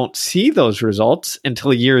times you don't see those results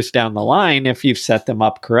until years down the line if you've set them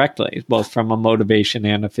up correctly, both from a motivation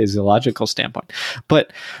and a physiological standpoint.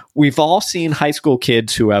 But we've all seen high school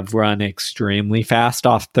kids who have run extremely fast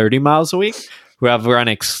off 30 miles a week, who have run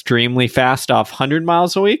extremely fast off 100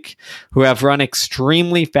 miles a week, who have run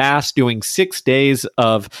extremely fast doing 6 days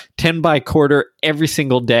of 10 by quarter every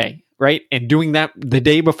single day, right? And doing that the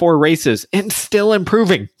day before races and still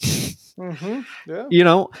improving. Mm-hmm.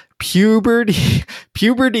 Yeah.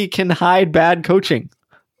 Puberty can hide bad coaching,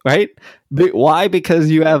 right? Why? Because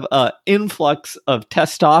you have an influx of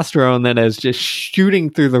testosterone that is just shooting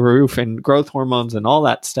through the roof, and growth hormones and all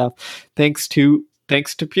that stuff, thanks to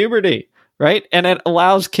puberty. Right. And it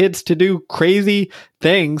allows kids to do crazy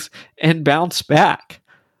things and bounce back.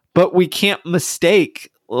 But we can't mistake,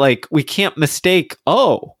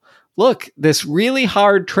 oh, look, this really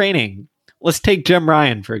hard training. Let's take Jim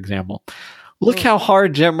Ryan, for example. Look how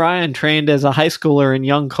hard Jim Ryan trained as a high schooler and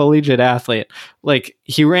young collegiate athlete.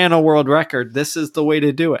 He ran a world record. This is the way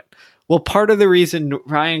to do it. Well, part of the reason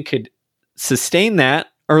Ryan could sustain that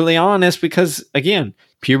early on is because, again,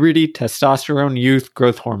 puberty, testosterone, youth,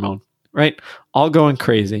 growth hormone. Right? All going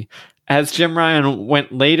crazy. As Jim Ryan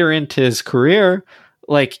went later into his career,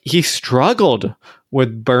 he struggled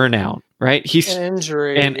with burnout, right?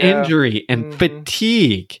 Injury and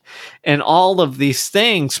fatigue and all of these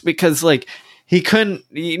things because he couldn't,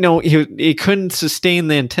 he couldn't sustain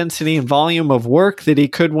the intensity and volume of work that he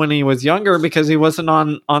could when he was younger because he wasn't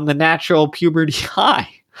on the natural puberty high.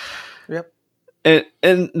 Yep.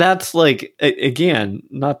 And that's again,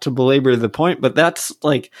 not to belabor the point, but that's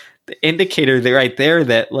the indicator right there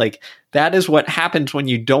that that is what happens when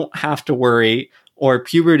you don't have to worry, or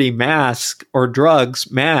puberty mask or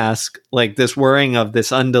drugs mask this worrying of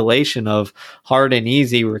this undulation of hard and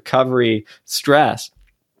easy recovery stress.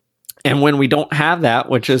 And when we don't have that,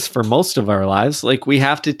 which is for most of our lives, we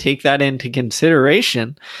have to take that into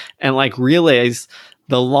consideration and realize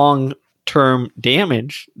the long-term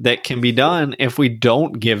damage that can be done if we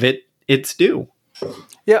don't give it its due.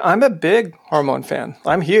 Yeah, I'm a big hormone fan.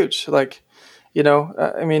 I'm huge.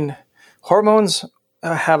 Hormones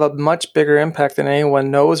have a much bigger impact than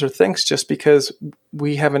anyone knows or thinks, just because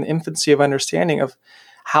we have an infancy of understanding of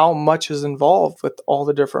how much is involved with all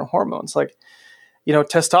the different hormones.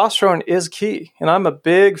 Testosterone is key, and I'm a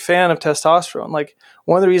big fan of testosterone.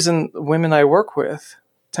 One of the reasons women I work with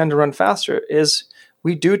tend to run faster is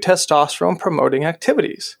we do testosterone promoting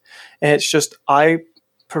activities. And it's just, I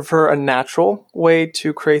prefer a natural way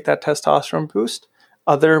to create that testosterone boost.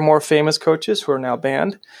 Other more famous coaches who are now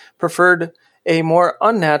banned preferred a more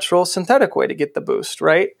unnatural synthetic way to get the boost,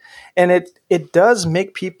 right? And it does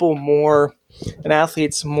make people and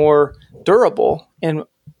athletes more durable and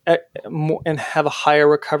have a higher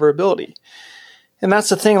recoverability. And that's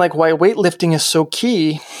the thing, why weightlifting is so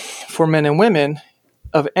key for men and women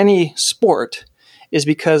of any sport, is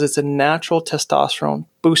because it's a natural testosterone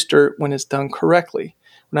booster when it's done correctly.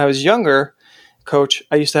 When I was younger, coach,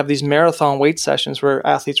 I used to have these marathon weight sessions where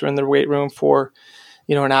athletes were in their weight room for,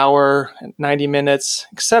 an hour, 90 minutes,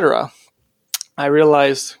 etc. I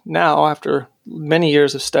realized now, after many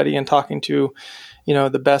years of study and talking to,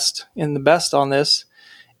 the best on this,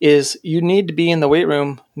 is you need to be in the weight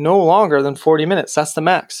room no longer than 40 minutes. That's the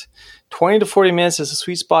max. 20 to 40 minutes is a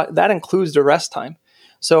sweet spot. That includes the rest time.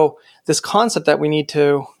 So this concept that we need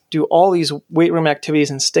to do all these weight room activities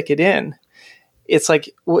and stick it in, it's like,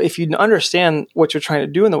 well, if you understand what you're trying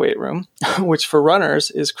to do in the weight room, which for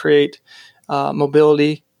runners is create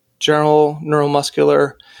mobility, general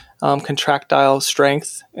neuromuscular, contractile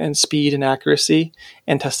strength and speed and accuracy,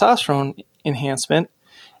 and testosterone enhancement,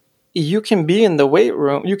 you can be in the weight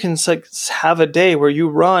room. You can have a day where you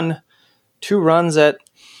run 2 runs at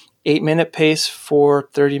 8-minute pace for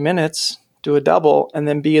 30 minutes, do a double, and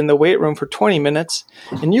then be in the weight room for 20 minutes.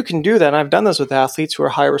 And you can do that. And I've done this with athletes who are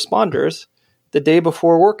high responders the day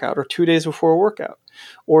before a workout or 2 days before a workout,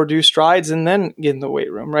 or do strides and then get in the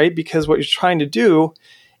weight room, right? Because what you're trying to do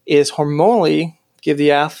is hormonally give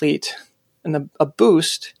the athlete a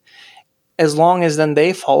boost, as long as then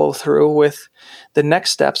they follow through with the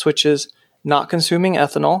next steps, which is not consuming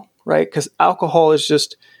ethanol, right? Because alcohol is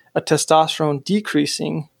just a testosterone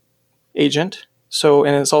decreasing agent. So,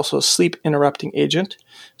 and it's also a sleep interrupting agent.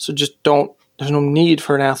 So there's no need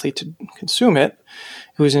for an athlete to consume it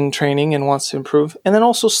who's in training and wants to improve. And then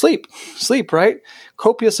also sleep, right?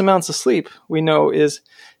 Copious amounts of sleep we know is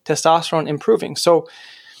testosterone improving. So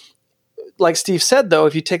like Steve said, though,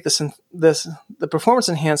 if you take the performance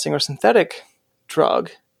enhancing or synthetic drug,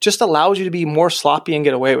 just allows you to be more sloppy and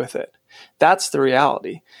get away with it. That's the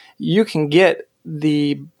reality. You can get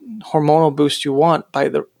the hormonal boost you want by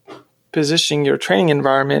positioning your training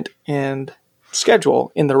environment and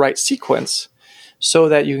schedule in the right sequence so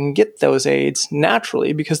that you can get those aids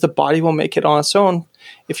naturally, because the body will make it on its own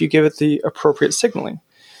if you give it the appropriate signaling.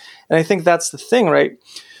 And I think that's the thing, right?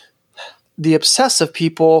 The obsessive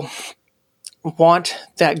people want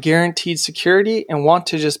that guaranteed security and want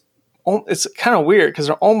to just, it's kind of weird because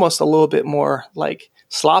they're almost a little bit more like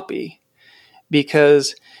sloppy,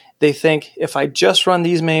 because they think if I just run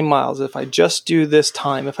these many miles, if I just do this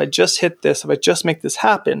time, if I just hit this, if I just make this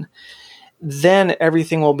happen, then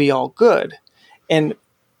everything will be all good. And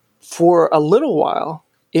for a little while,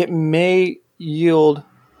 it may yield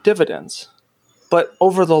dividends. But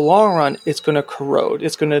over the long run, it's going to corrode.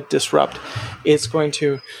 It's going to disrupt. It's going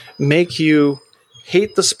to make you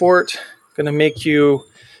hate the sport, going to make you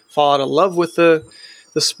fall out of love with the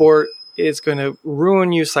sport. It's going to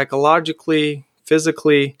ruin you psychologically,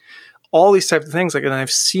 physically, all these types of things. And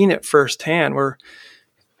I've seen it firsthand where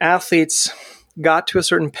athletes got to a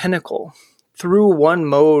certain pinnacle through one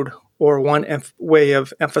mode or one way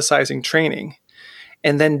of emphasizing training,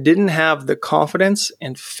 and then didn't have the confidence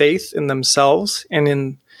and faith in themselves and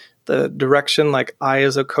in the direction, like I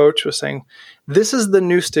as a coach was saying, this is the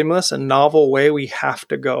new stimulus, a novel way we have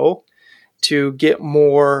to go to get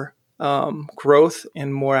more growth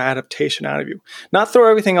and more adaptation out of you. Not throw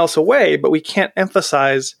everything else away, but we can't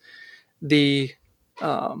emphasize the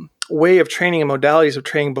way of training and modalities of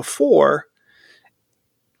training before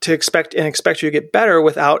to expect you to get better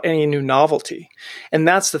without any new novelty. And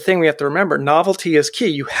that's the thing we have to remember. Novelty is key.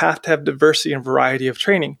 You have to have diversity and variety of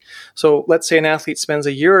training. So let's say an athlete spends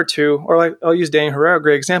a year or two, or like I'll use Daniel Herrera, a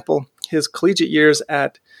great example. His collegiate years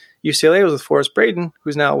at UCLA was with Forrest Braden,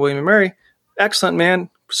 who's now at William & Mary. Excellent man,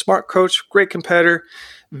 smart coach, great competitor,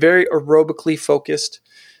 very aerobically focused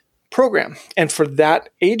program. And for that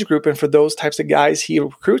age group and for those types of guys he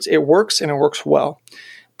recruits, it works and it works well.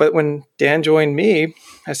 But when Dan joined me,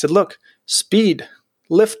 I said, look, speed,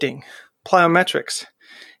 lifting, plyometrics.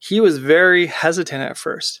 He was very hesitant at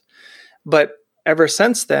first. But ever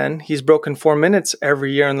since then, he's broken 4 minutes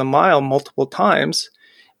every year in the mile multiple times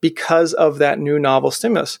because of that new novel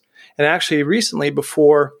stimulus. And actually recently,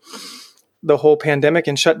 before the whole pandemic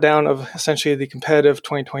and shutdown of essentially the competitive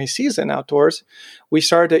 2020 season outdoors, we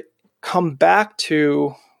started to come back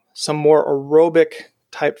to some more aerobic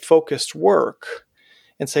type focused work.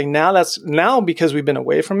 And saying now because we've been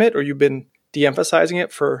away from it or you've been de-emphasizing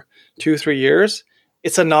it for 2-3 years,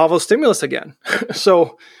 it's a novel stimulus again.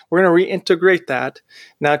 So we're going to reintegrate that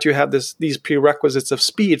now that you have these prerequisites of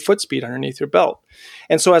speed, foot speed underneath your belt.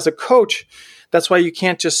 And so as a coach, that's why you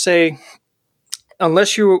can't just say,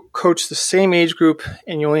 unless you coach the same age group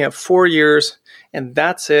and you only have 4 years and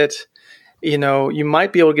that's it, you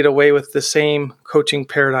might be able to get away with the same coaching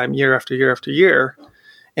paradigm year after year after year.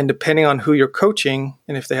 And depending on who you're coaching,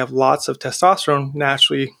 and if they have lots of testosterone,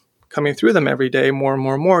 naturally coming through them every day, more and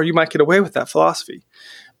more and more, you might get away with that philosophy.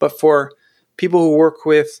 But for people who work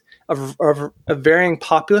with a varying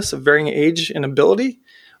populace, of varying age and ability,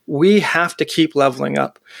 we have to keep leveling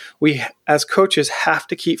up. We, as coaches, have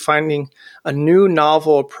to keep finding a new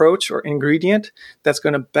novel approach or ingredient that's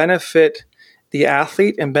going to benefit the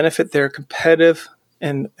athlete and benefit their competitive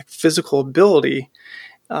and physical ability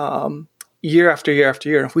year after year after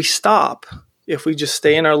year. And if we just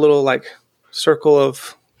stay in our little circle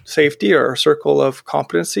of safety or circle of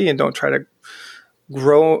competency and don't try to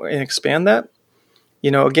grow and expand that,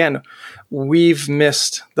 again, we've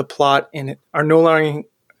missed the plot and are no longer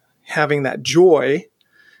having that joy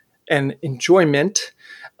and enjoyment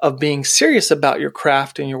of being serious about your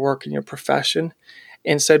craft and your work and your profession,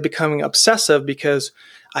 instead becoming obsessive because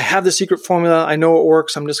I have the secret formula, I know it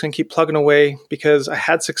works, I'm just going to keep plugging away because I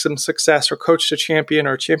had some success or coached a champion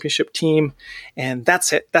or a championship team, and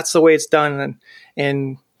that's it. That's the way it's done.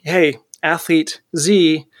 And hey, athlete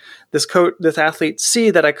Z, this athlete C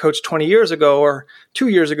that I coached 20 years ago or 2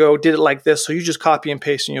 years ago did it like this, so you just copy and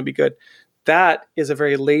paste and you'll be good. That is a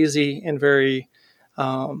very lazy and very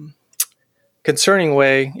concerning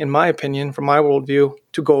way, in my opinion, from my worldview,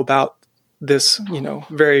 to go about this,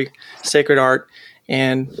 very sacred art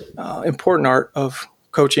and important art of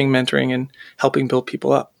coaching, mentoring, and helping build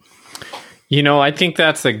people up. I think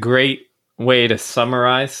that's a great way to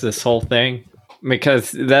summarize this whole thing, because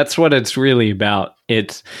that's what it's really about.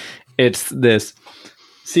 It's this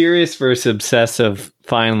serious versus obsessive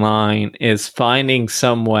fine line, is finding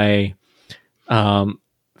some way,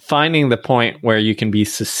 finding the point where you can be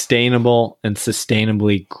sustainable and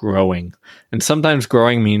sustainably growing. And sometimes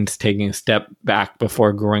growing means taking a step back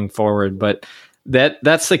before growing forward. But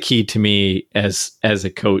that's the key to me as a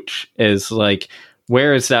coach, is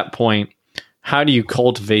where is that point? How do you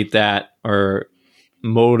cultivate that, or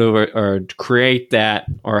motivate or create that,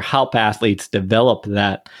 or help athletes develop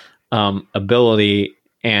that ability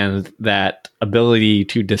and that ability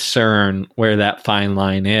to discern where that fine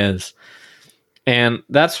line is? And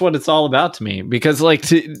that's what it's all about to me, because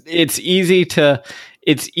it's easy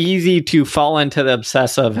to fall into the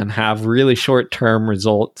obsessive and have really short-term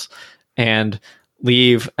results and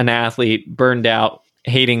leave an athlete burned out,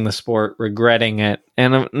 hating the sport, regretting it.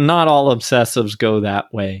 And not all obsessives go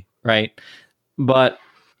that way, right? But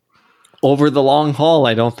over the long haul,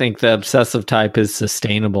 I don't think the obsessive type is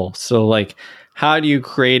sustainable. So how do you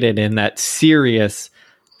create it in that serious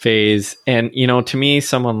phase? And, to me,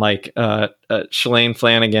 someone like Shalane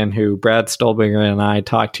Flanagan, who Brad Stolbinger and I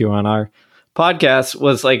talked to on our podcast,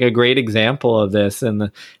 was a great example of this.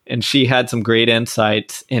 And she had some great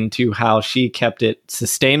insights into how she kept it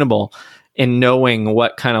sustainable in knowing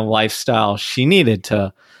what kind of lifestyle she needed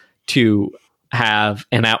to have.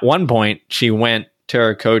 And at one point, she went to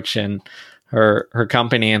her coach and her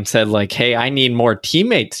company and said, hey, I need more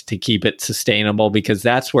teammates to keep it sustainable, because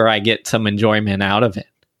that's where I get some enjoyment out of it.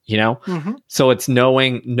 Mm-hmm. So it's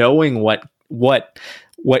knowing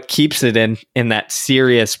what keeps it in that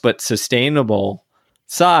serious but sustainable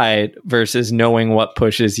side versus knowing what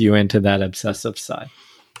pushes you into that obsessive side.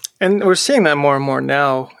 And we're seeing that more and more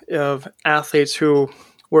now, of athletes who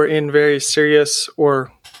were in very serious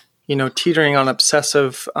or teetering on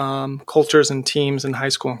obsessive cultures and teams in high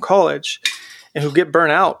school and college, and who get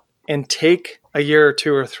burnt out and take a year or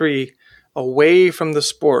 2 or 3 away from the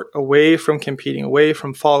sport, away from competing, away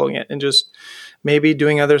from following it, and just maybe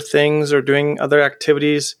doing other things or doing other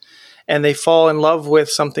activities. And they fall in love with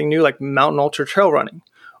something new, like mountain ultra trail running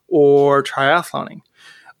or triathloning,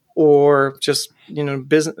 or just,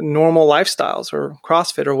 business, normal lifestyles, or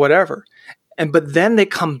CrossFit or whatever. But then they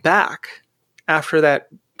come back after that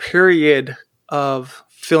period of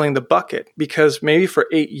filling the bucket, because maybe for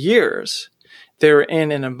 8 years they were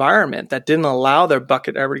in an environment that didn't allow their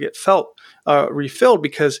bucket ever to get refilled,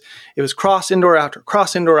 because it was cross indoor outdoor,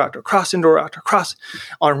 cross indoor outdoor, cross indoor outdoor, cross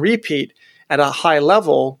on repeat at a high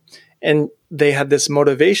level. And they had this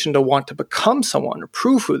motivation to want to become someone or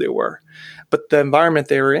prove who they were. But the environment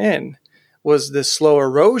they were in was this slow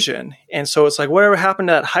erosion. And so it's whatever happened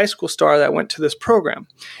to that high school star that went to this program?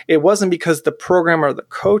 It wasn't because the program or the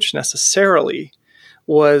coach necessarily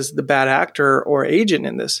was the bad actor or agent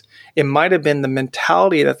in this. It might have been the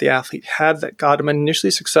mentality that the athlete had that got them initially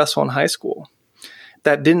successful in high school,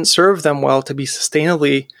 that didn't serve them well to be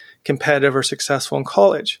sustainably competitive or successful in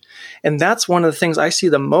college. And that's one of the things I see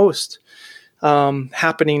the most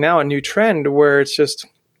happening now, a new trend, where it's just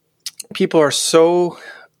people are so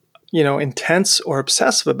intense or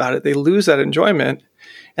obsessive about it, they lose that enjoyment,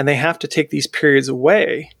 and they have to take these periods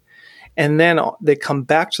away. And then they come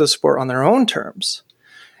back to the sport on their own terms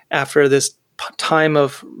after this time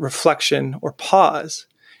of reflection or pause.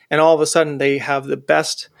 and all of a sudden they have the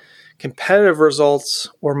best competitive results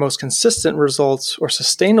or most consistent results or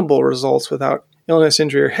sustainable results without illness,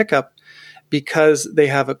 injury, or hiccup, because they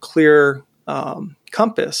have a clear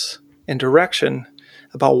compass and direction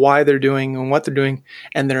about why they're doing and what they're doing,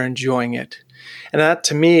 and they're enjoying it. And that,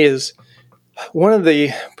 to me, is one of the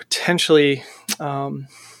potentially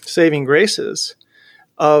saving graces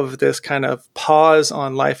of this kind of pause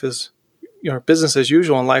on life as, business as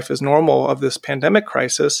usual and life as normal of this pandemic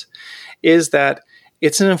crisis, is that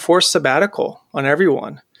it's an enforced sabbatical on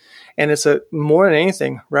everyone. And it's more than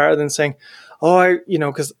anything, rather than saying,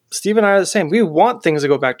 because Steve and I are the same. We want things to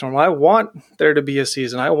go back to normal. I want there to be a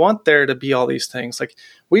season. I want there to be all these things. Like,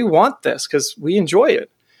 we want this because we enjoy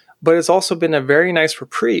it. But it's also been a very nice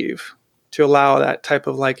reprieve to allow that type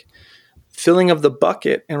of like filling of the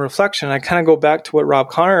bucket and reflection. I kind of go back to what Rob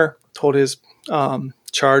Connor told his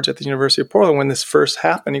charge at the University of Portland when this first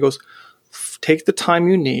happened. He goes, take the time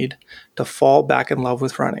you need to fall back in love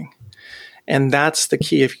with running. And that's the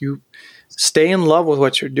key. If you stay in love with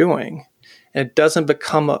what you're doing, and it doesn't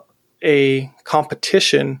become a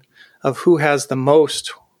competition of who has the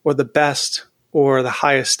most or the best or the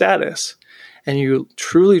highest status, and you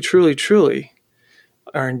truly, truly, truly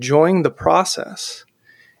are enjoying the process,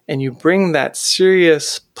 and you bring that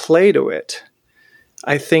serious play to it,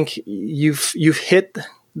 I think you've hit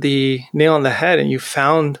the nail on the head, and you've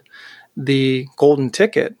found the golden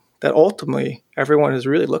ticket that ultimately everyone is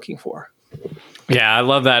really looking for. Yeah, I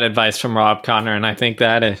love that advice from Rob Connor, and I think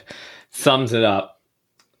that it sums it up.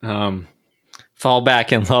 Fall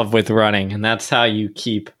back in love with running, and that's how you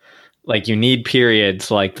keep, like, you need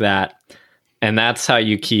periods like that, and that's how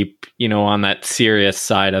you keep, on that serious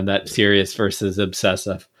side of that serious versus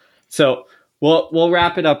obsessive. So we'll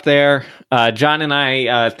wrap it up there. John and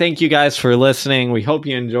I thank you guys for listening. We hope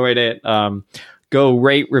you enjoyed it. Go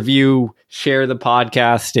rate, review, share the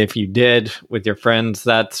podcast if you did with your friends.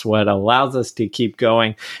 That's what allows us to keep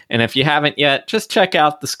going. And if you haven't yet, just check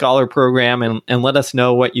out the Scholar program and let us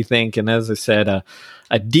know what you think. And as I said,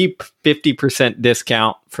 a deep 50%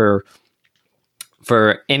 discount for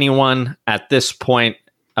anyone at this point.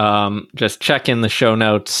 Just check in the show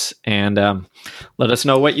notes and let us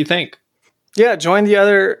know what you think. Yeah, join the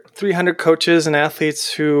other 300 coaches and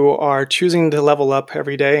athletes who are choosing to level up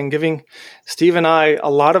every day and giving Steve and I a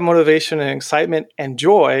lot of motivation and excitement and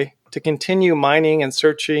joy to continue mining and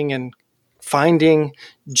searching and finding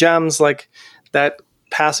gems like that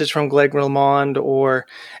passage from Greg LeMond or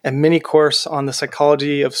a mini course on the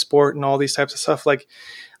psychology of sport and all these types of stuff. Like,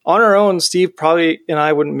 on our own, Steve probably and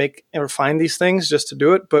I wouldn't make or find these things just to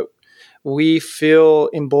do it, but we feel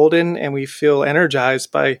emboldened and we feel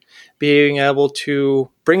energized by being able to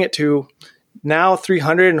bring it to now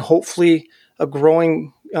 300 and hopefully a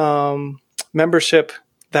growing membership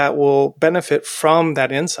that will benefit from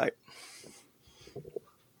that insight.